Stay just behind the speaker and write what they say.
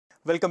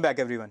Welcome back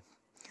everyone.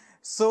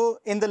 So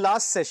in the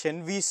last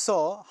session we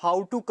saw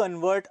how to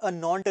convert a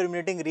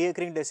non-terminating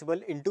reoccurring decimal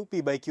into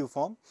P by Q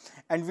form,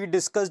 and we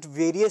discussed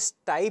various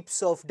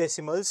types of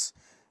decimals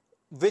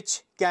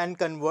which can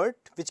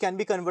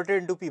be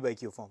converted into P by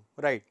Q form,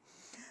 right?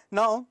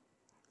 Now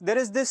there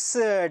is this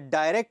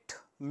direct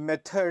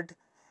method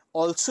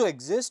also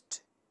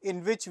exists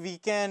in which we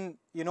can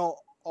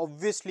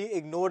obviously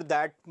ignore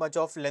that much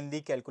of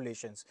lengthy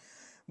calculations.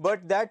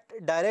 But that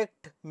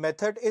direct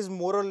method is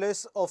more or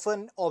less of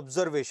an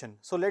observation.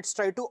 So let's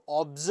try to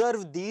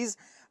observe these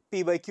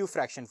P by Q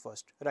fraction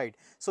first, right?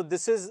 So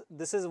this is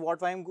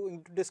what I am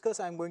going to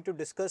discuss. I am going to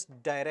discuss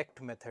direct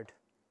method.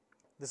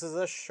 This is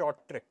a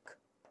short trick.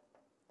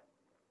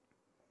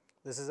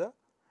 This is a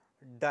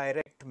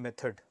direct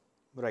method,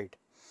 right?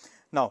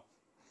 Now,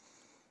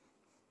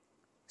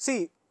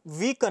 see,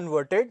 we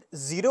converted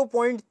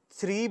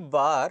 0.3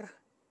 bar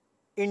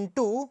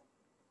into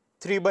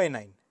 3 by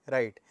 9,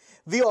 right?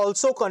 We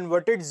also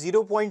converted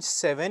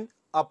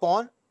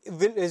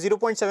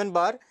 0.7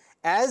 bar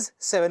as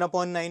 7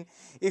 upon 9.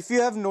 If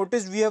you have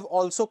noticed, we have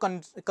also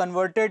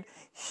converted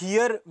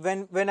here.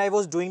 When I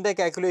was doing the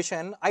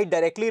calculation, I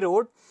directly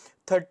wrote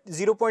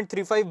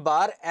 0.35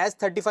 bar as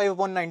 35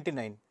 upon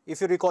 99, if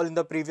you recall in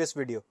the previous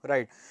video,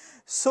 right?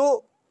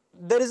 So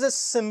there is a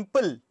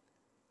simple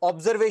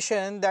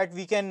observation that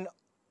we can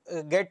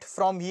get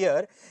from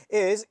here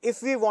is,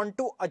 if we want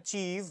to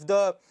achieve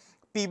the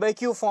P by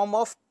Q form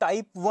of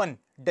type 1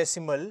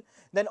 decimal,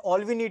 then all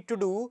we need to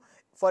do,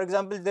 for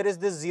example, there is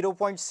this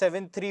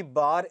 0.73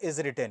 bar is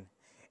written.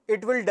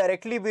 It will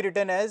directly be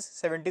written as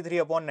 73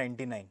 upon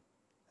 99,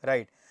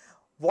 right?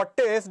 What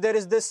if there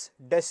is this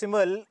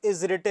decimal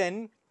is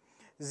written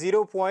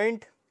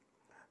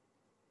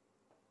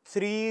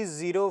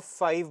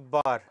 0.305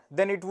 bar,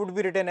 then it would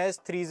be written as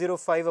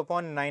 305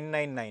 upon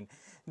 999.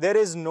 There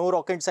is no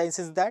rocket science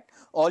in that.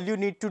 All you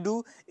need to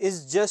do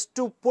is just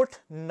to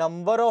put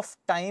number of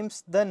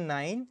times the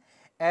 9,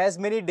 as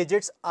many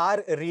digits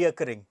are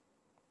reoccurring,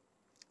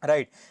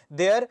 right?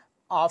 There,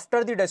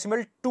 after the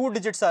decimal, 2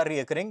 digits are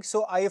reoccurring.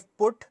 So I have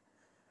put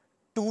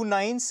 2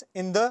 9s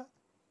in the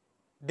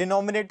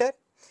denominator.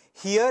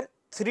 Here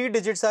 3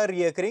 digits are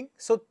reoccurring,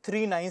 so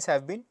 3 9s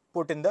have been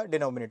put in the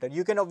denominator.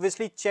 You can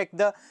obviously check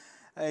the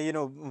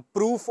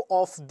proof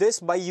of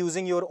this by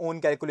using your own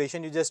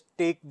calculation. You just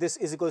take this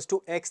is equals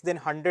to x, then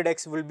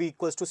 100x will be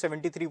equals to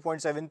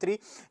 73.73,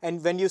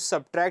 and when you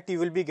subtract, you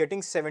will be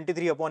getting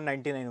 73 upon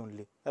 99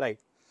 only, right?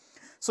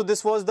 So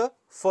this was the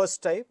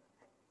first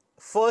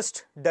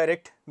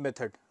direct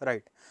method,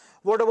 right?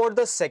 What about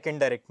the second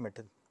direct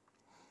method?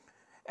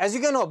 As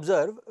you can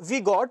observe,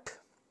 we got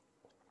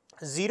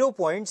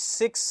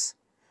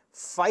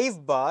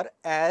 0.65 bar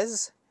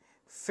as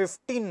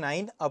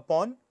 59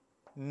 upon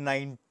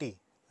 90,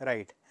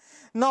 right?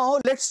 Now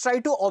let's try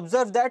to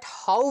observe that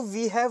how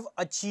we have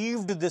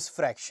achieved this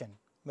fraction,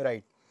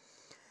 right?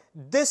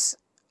 This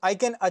I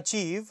can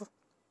achieve.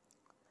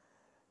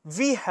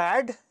 We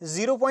had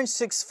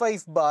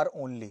 0.65 bar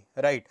only,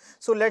 right?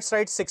 So let's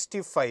write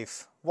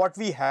 65, what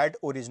we had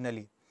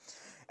originally.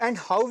 And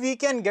how we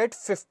can get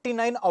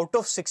 59 out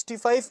of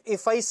 65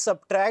 if I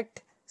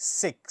subtract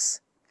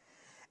 6.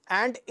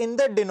 And in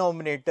the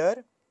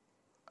denominator,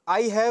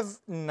 I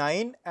have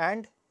 9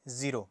 and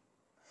 0.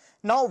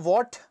 Now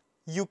what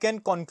you can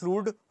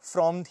conclude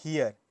from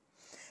here?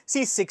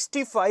 See,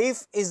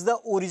 65 is the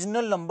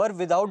original number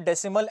without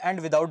decimal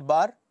and without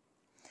bar.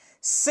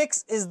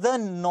 6 is the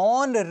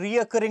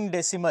non-reoccurring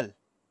decimal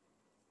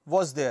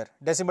was there,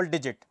 decimal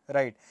digit,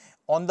 right?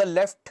 On the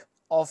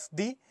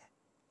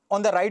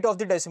right of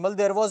the decimal,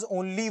 there was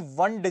only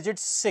one digit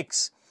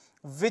 6,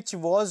 which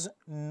was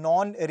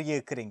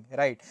non-reoccurring,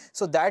 right?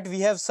 So that we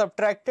have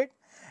subtracted.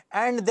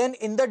 And then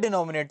in the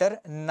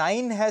denominator,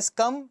 9 has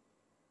come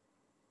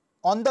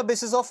on the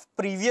basis of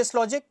previous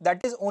logic,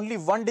 that is only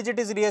one digit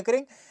is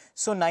reoccurring,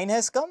 so 9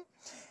 has come.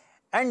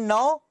 And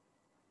now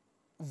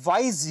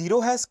why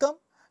 0 has come?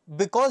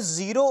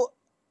 Because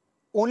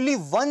only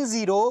one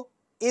 0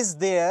 is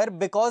there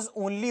because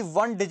only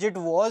one digit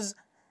was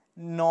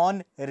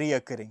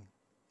non-reoccurring,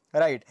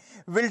 right?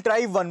 We'll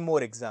try one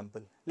more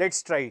example.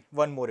 Let's try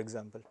one more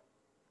example.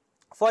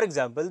 For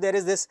example, there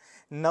is this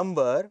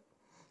number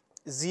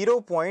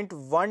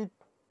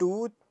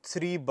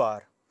 0.123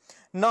 bar.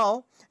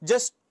 Now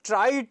just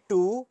try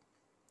to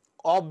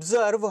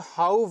observe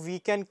how we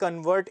can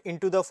convert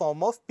into the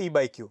form of P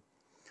by Q.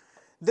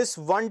 This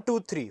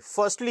 123,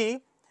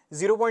 firstly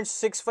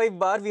 0.65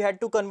 bar we had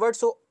to convert,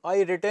 so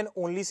I written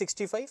only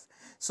 65.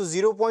 So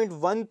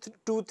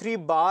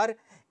 0.123 bar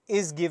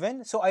is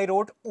given, so I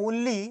wrote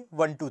only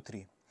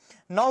 123.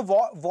 Now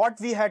what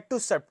we had to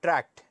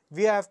subtract?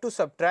 We have to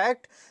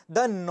subtract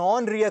the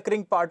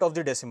non-reoccurring part of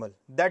the decimal.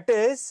 That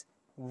is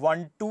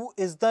 12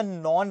 is the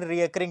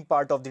non-reoccurring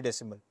part of the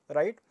decimal,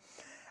 right?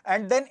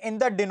 And then in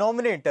the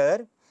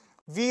denominator,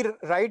 we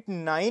write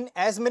 9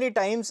 as many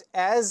times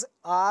as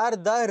are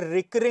the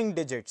recurring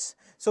digits.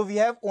 So we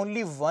have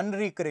only one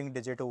recurring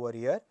digit over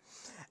here,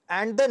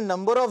 and the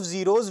number of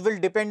zeros will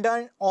depend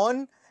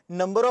on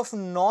number of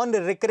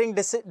non-recurring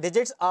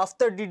digits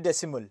after the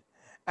decimal.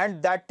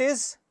 and that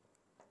is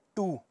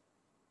 2.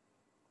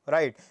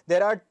 Right,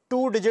 there are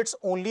 2 digits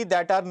only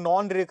that are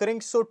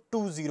non-recurring, so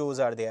 2 zeros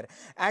are there,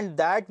 and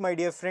that, my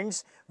dear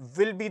friends,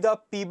 will be the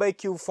P by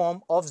Q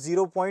form of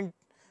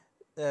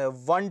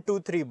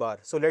 0.123 bar.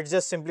 So let's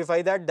just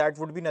simplify that. That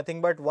would be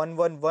nothing but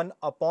 111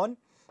 upon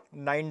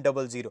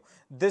 900.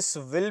 This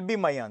will be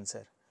my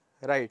answer.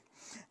 Right,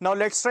 now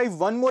let's try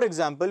one more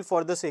example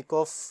for the sake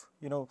of,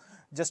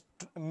 just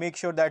make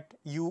sure that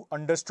you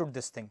understood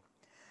this thing.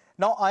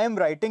 Now I am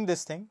writing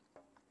this thing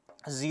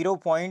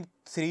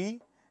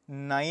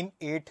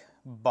 0.398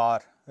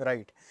 bar,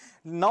 right?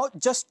 Now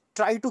just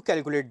try to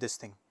calculate this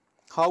thing.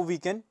 How we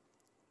can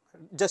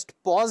just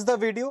pause the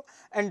video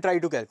and try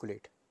to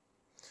calculate.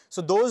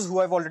 So those who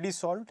have already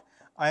solved,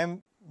 I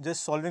am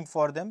just solving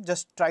for them.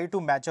 Just try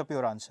to match up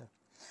your answer.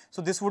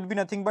 So this would be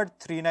nothing but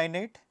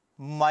 398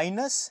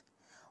 minus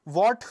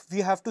what we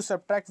have to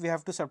subtract. We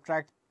have to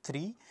subtract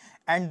 3,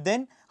 and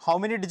then how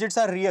many digits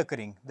are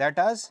reoccurring? That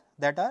are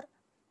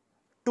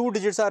 2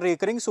 digits are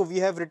recurring, so we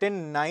have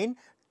written 9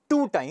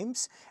 2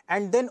 times,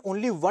 and then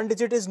only 1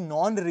 digit is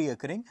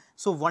non-reoccurring,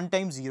 so 1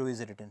 times 0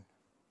 is written,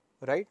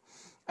 right?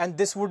 And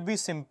this would be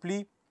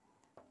simply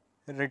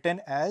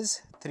written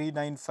as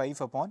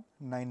 395 upon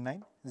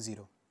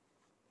 990.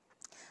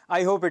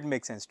 I hope it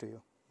makes sense to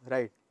you,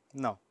 right?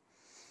 Now,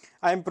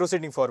 I am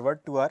proceeding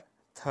forward to our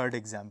third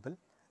example,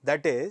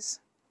 that is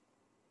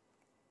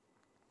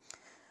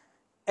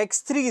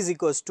x3 is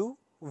equals to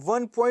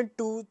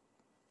 1.2.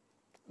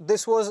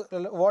 This was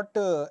what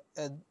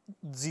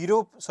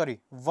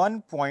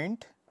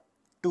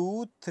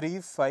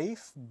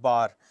 1.235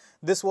 bar.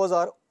 This was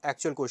our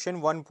actual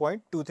question,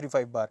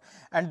 1.235 bar,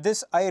 and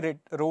this I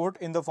wrote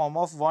in the form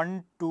of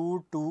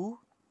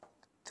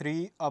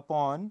 1223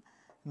 upon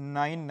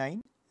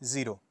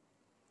 990.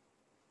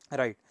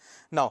 Right,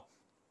 now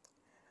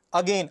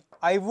again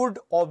I would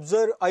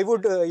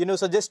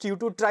suggest you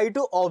to try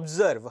to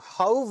observe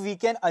how we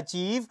can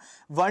achieve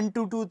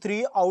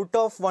 1223 out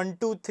of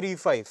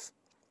 1235.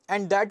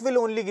 And that will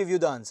only give you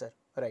the answer.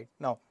 Right,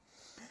 now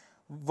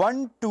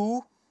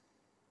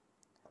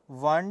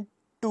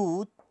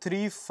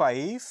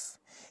 1235,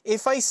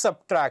 if I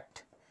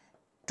subtract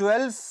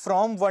 12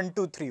 from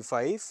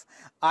 1235,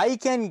 I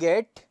can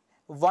get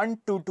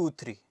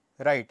 1223,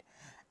 right?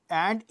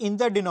 And in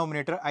the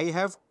denominator I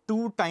have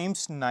 2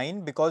 times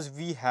 9 because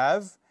we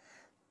have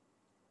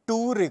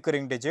 2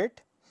 recurring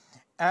digit,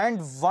 and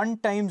 1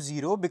 times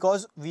 0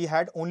 because we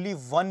had only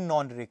 1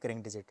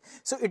 non-recurring digit.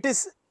 So it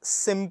is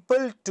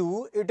simple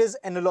to, it is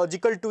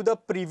analogical to the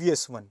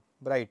previous one,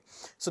 right?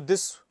 So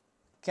this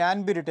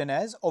can be written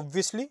as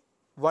obviously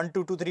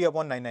 1223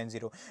 upon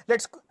 990.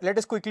 Let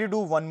us quickly do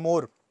one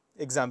more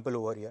example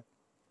over here.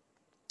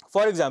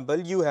 For example,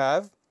 you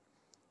have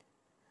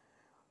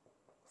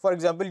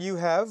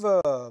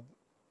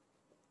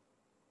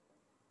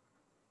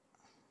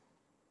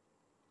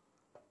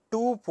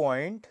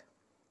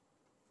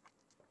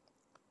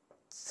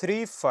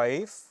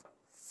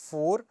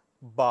 2.354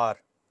 bar.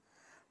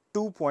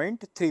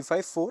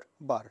 2.354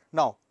 bar.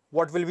 Now,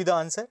 what will be the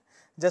answer?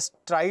 Just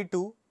try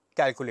to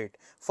calculate.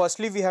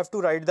 Firstly, we have to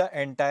write the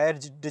entire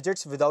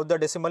digits without the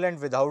decimal and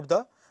without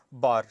the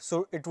bar.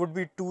 So it would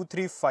be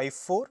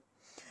 2354,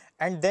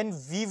 and then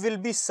we will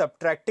be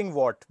subtracting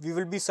what? We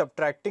will be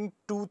subtracting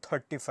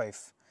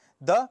 235.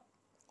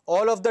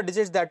 All of the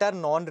digits that are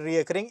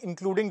non-reoccurring,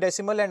 including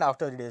decimal and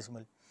after the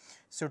decimal.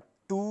 So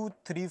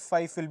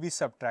 235 will be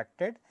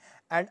subtracted,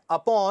 and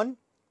upon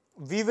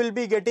we will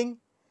be getting,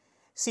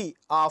 see,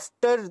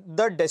 after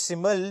the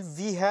decimal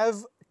we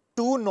have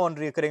 2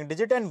 non-recurring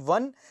digit and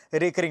 1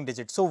 recurring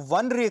digit. So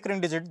 1 recurring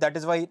digit, that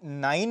is why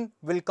 9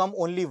 will come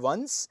only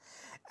once,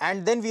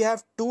 and then we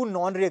have 2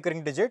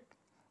 non-recurring digit.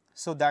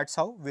 So that's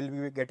how we'll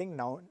be getting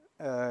now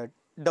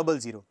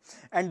 00.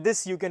 And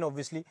this you can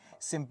obviously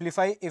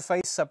simplify. If I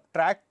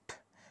subtract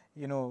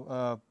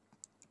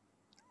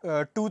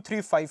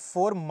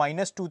 2354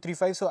 minus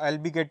 235, so I'll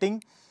be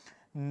getting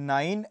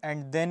 9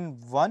 and then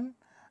 1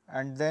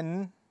 and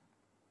then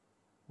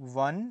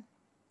 1,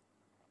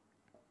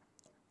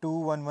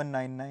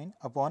 21199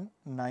 upon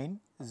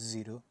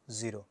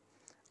 900.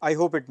 I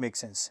hope it makes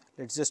sense.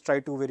 Let's just try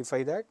to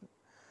verify that.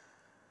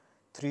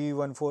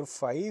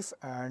 3145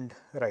 and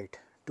right,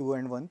 2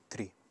 and 1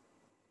 3.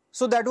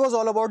 So that was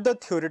all about the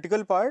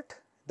theoretical part.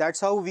 That's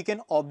how we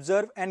can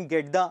observe and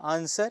get the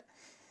answer.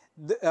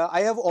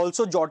 I have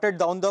also jotted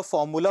down the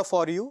formula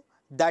for you.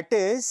 That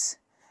is,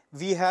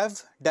 we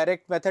have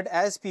direct method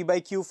as P by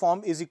Q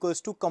form is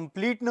equals to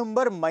complete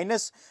number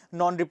minus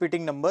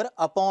non-repeating number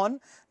upon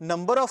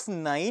number of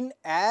 9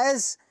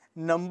 as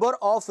number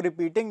of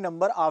repeating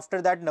number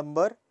after that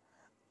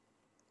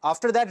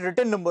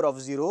written number of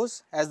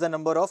zeros as the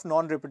number of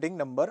non-repeating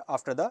number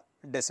after the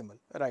decimal,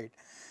 right?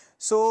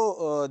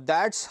 So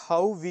that's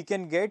how we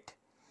can get,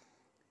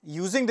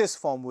 using this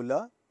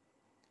formula,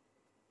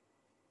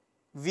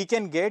 we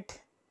can get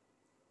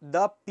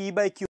the P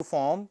by Q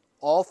form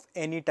of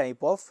any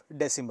type of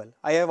decimal.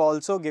 I have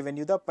also given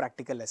you the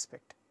practical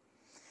aspect.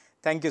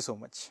 Thank you so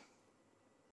much.